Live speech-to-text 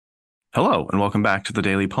Hello, and welcome back to the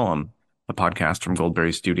Daily Poem, a podcast from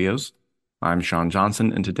Goldberry Studios. I'm Sean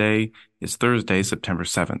Johnson, and today is Thursday, September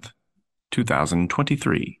 7th,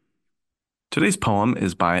 2023. Today's poem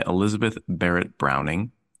is by Elizabeth Barrett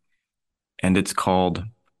Browning, and it's called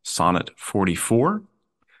Sonnet 44,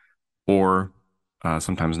 or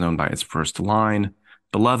sometimes known by its first line,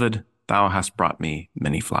 Beloved, thou hast brought me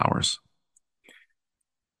many flowers.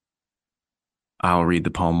 I'll read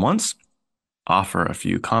the poem once, offer a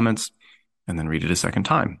few comments, and then read it a second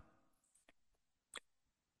time.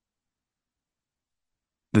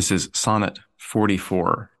 This is Sonnet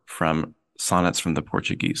 44 from Sonnets from the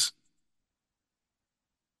Portuguese.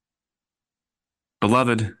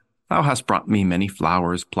 Beloved, thou hast brought me many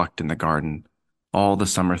flowers plucked in the garden, all the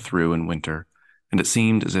summer through and winter, and it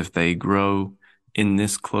seemed as if they grow in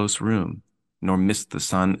this close room, nor miss the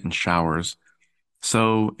sun and showers.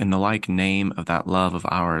 So, in the like name of that love of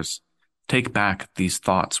ours, take back these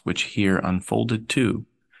thoughts which here unfolded too,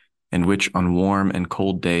 and which on warm and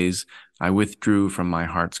cold days I withdrew from my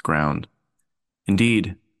heart's ground.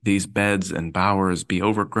 Indeed, these beds and bowers be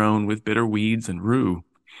overgrown with bitter weeds and rue,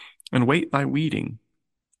 and wait thy weeding.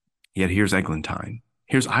 Yet here's eglantine,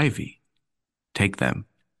 here's ivy. Take them,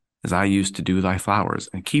 as I used to do thy flowers,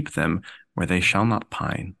 and keep them where they shall not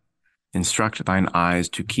pine. Instruct thine eyes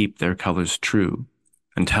to keep their colors true,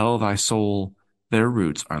 and tell thy soul their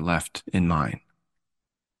roots are left in mine.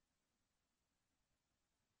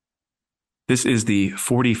 This is the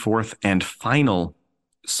 44th and final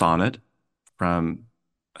sonnet from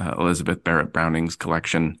Elizabeth Barrett Browning's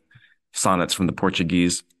collection, Sonnets from the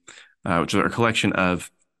Portuguese, which are a collection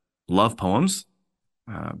of love poems,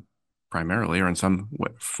 primarily or in some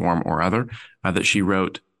form or other, that she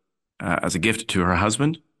wrote as a gift to her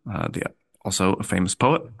husband, also a famous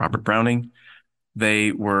poet, Robert Browning.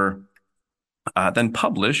 They were then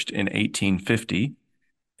published in 1850,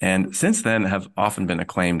 and since then have often been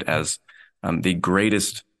acclaimed as the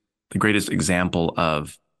greatest example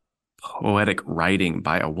of poetic writing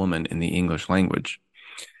by a woman in the English language.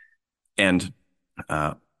 And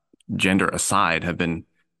gender aside, have been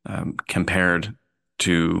compared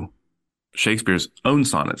to Shakespeare's own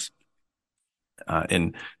sonnets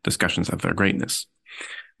in discussions of their greatness.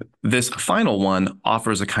 This final one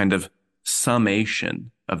offers a kind of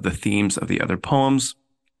summation of the themes of the other poems,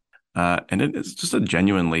 and it is just a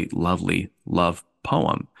genuinely lovely love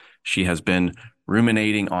poem. She has been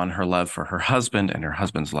ruminating on her love for her husband and her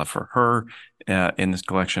husband's love for her in this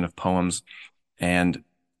collection of poems. And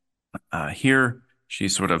here she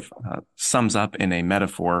sort of sums up in a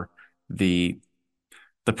metaphor the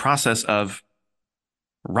process of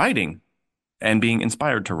writing and being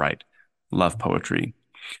inspired to write love poetry.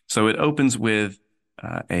 So it opens with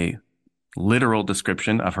a literal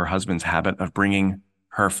description of her husband's habit of bringing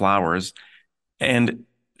her flowers. And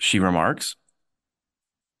she remarks,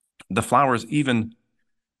 the flowers, even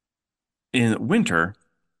in winter,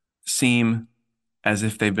 seem as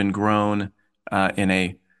if they've been grown in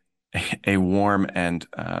a warm and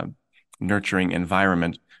nurturing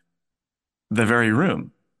environment, the very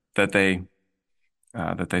room that they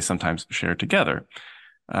sometimes share together.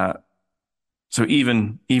 So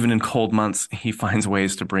even in cold months, he finds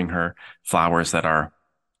ways to bring her flowers that are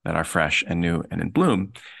fresh and new and in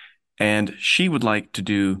bloom. And she would like to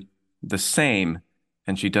do the same,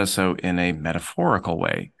 and she does so in a metaphorical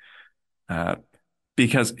way,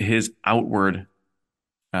 because his outward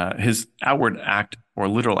act or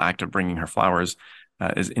literal act of bringing her flowers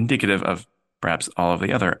is indicative of perhaps all of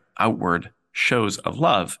the other outward shows of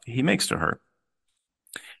love he makes to her.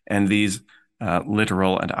 And these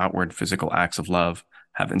literal and outward physical acts of love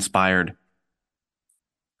have inspired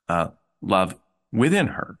love within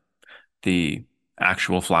her. The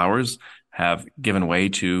actual flowers have given way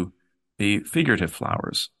to the figurative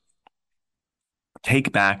flowers.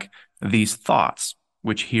 Take back these thoughts,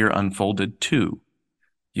 which here unfolded too.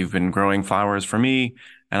 You've been growing flowers for me,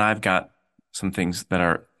 and I've got some things that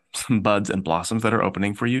are some buds and blossoms that are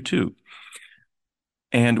opening for you too.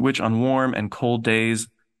 And which on warm and cold days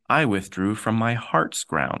I withdrew from my heart's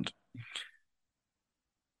ground.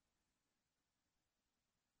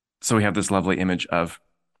 So we have this lovely image of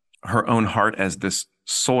her own heart as this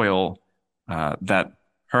soil that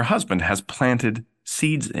her husband has planted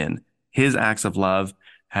seeds in. His acts of love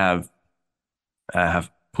have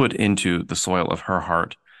put into the soil of her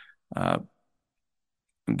heart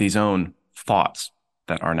these own thoughts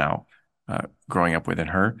that are now growing up within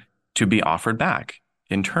her to be offered back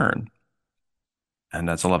in turn. And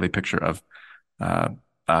that's a lovely picture of a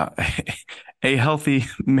healthy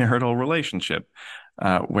marital relationship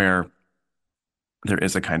where there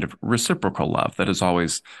is a kind of reciprocal love that is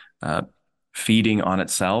always feeding on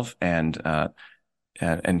itself and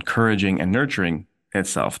encouraging and nurturing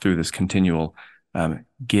itself through this continual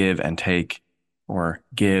give and take, or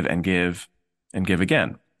give and give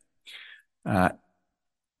again. Uh,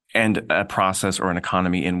 and a process or an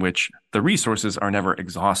economy in which the resources are never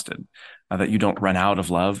exhausted, that you don't run out of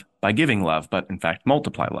love by giving love, but in fact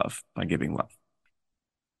multiply love by giving love.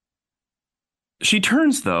 She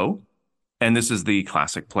turns, though, and this is the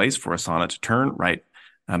classic place for a sonnet to turn, right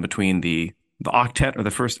between the octet, or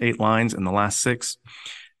the first 8 lines, and the last 6.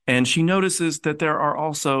 And she notices that there are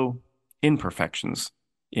also imperfections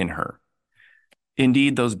in her.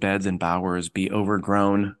 Indeed, those beds and bowers be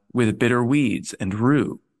overgrown with bitter weeds and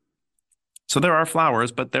rue. So there are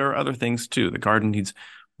flowers, but there are other things too. The garden needs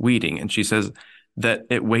weeding. And she says that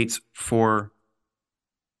it waits for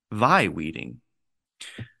thy weeding.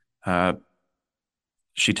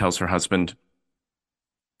 She tells her husband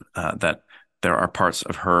that there are parts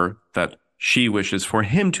of her that she wishes for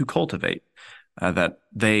him to cultivate, that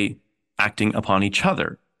they, acting upon each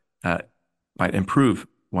other, might improve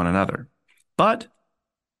one another. But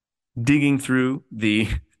digging through the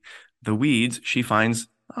weeds, she finds,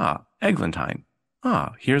 eglantine.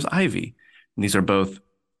 Here's ivy. And these are both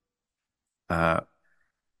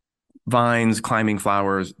vines, climbing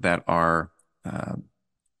flowers that are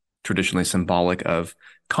traditionally symbolic of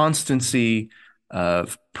constancy,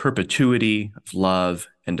 of perpetuity, of love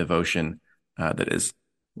and devotion that is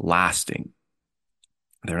lasting.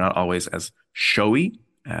 They're not always as showy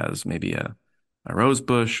as maybe a rose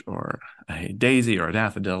bush or a daisy or a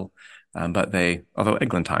daffodil, but they, although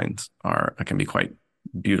eglantines can be quite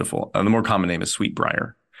beautiful. The more common name is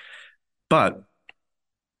sweetbriar, but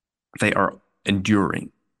they are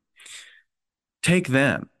enduring. Take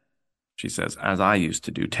them, she says, as I used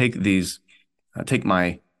to do. Take these, take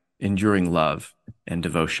my enduring love and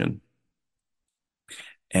devotion,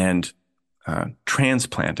 and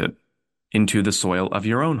transplant it into the soil of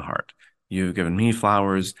your own heart. You've given me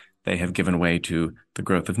flowers. They have given way to the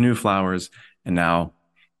growth of new flowers. And now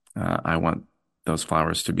I want those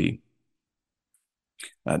flowers to be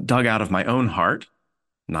dug out of my own heart,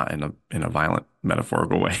 not in a violent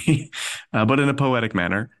metaphorical way, but in a poetic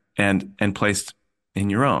manner, and placed in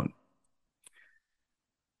your own.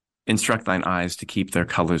 Instruct thine eyes to keep their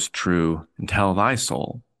colors true, and tell thy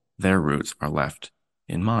soul their roots are left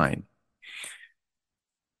in mine.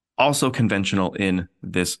 Also conventional in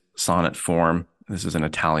this sonnet form, this is an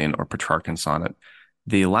Italian or Petrarchan sonnet,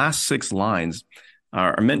 the last 6 lines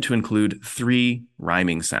are meant to include 3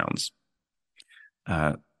 rhyming sounds.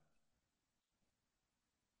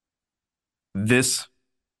 This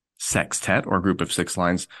sextet, or group of 6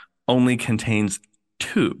 lines, only contains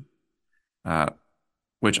 2,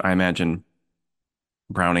 which I imagine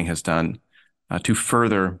Browning has done to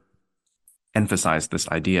further emphasize this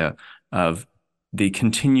idea of the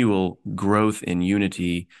continual growth in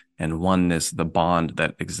unity and oneness, the bond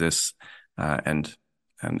that exists and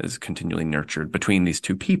is continually nurtured between these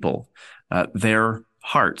 2 people. Their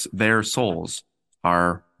hearts, their souls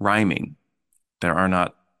are rhyming. There are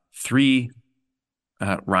not 3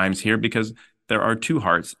 rhymes here because there are 2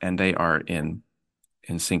 hearts and they are in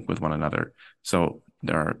sync with one another. So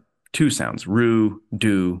there are 2 sounds: rue,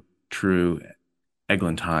 dew, true,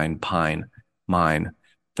 eglantine, pine, mine,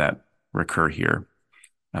 that recur here,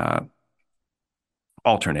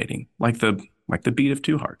 alternating like the beat of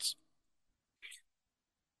 2 hearts.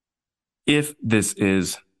 If this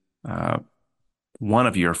is one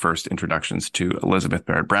of your first introductions to Elizabeth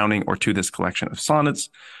Barrett Browning or to this collection of sonnets,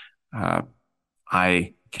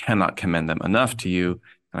 I cannot commend them enough to you,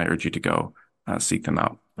 and I urge you to go seek them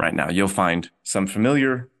out right now. You'll find some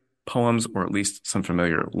familiar poems, or at least some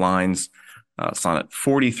familiar lines. Sonnet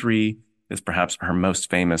 43 is perhaps her most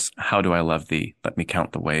famous. How do I love thee? Let me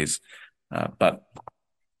count the ways. But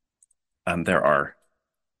there are,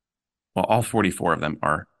 well, all 44 of them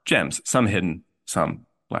are gems, some hidden, some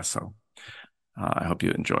less so. I hope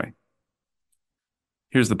you enjoy.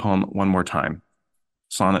 Here's the poem one more time.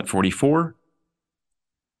 Sonnet 44,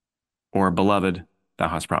 or Beloved, thou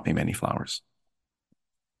hast brought me many flowers.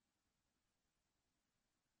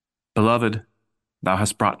 Beloved, thou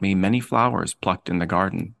hast brought me many flowers plucked in the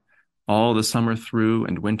garden, all the summer through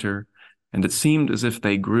and winter, and it seemed as if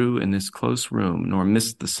they grew in this close room, nor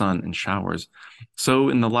missed the sun and showers. So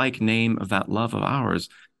in the like name of that love of ours,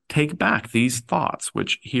 take back these thoughts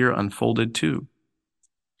which here unfolded too,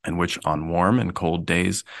 and which on warm and cold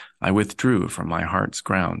days I withdrew from my heart's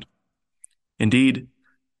ground. Indeed,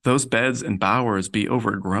 those beds and bowers be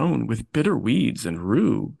overgrown with bitter weeds and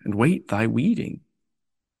rue, and wait thy weeding.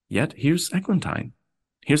 Yet here's eglantine,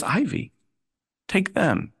 here's ivy. Take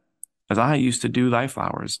them, as I used to do thy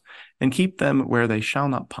flowers, and keep them where they shall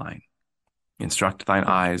not pine. Instruct thine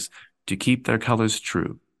eyes to keep their colors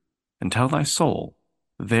true, and tell thy soul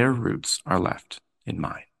their roots are left in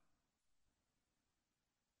mine.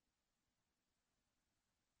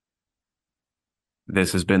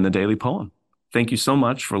 This has been the Daily Poem. Thank you so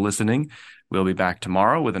much for listening. We'll be back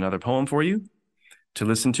tomorrow with another poem for you. To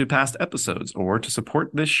listen to past episodes or to support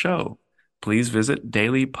this show, please visit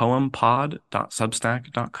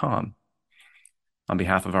dailypoempod.substack.com. On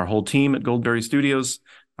behalf of our whole team at Goldberry Studios,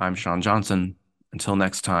 I'm Sean Johnson. Until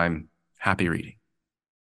next time, happy reading.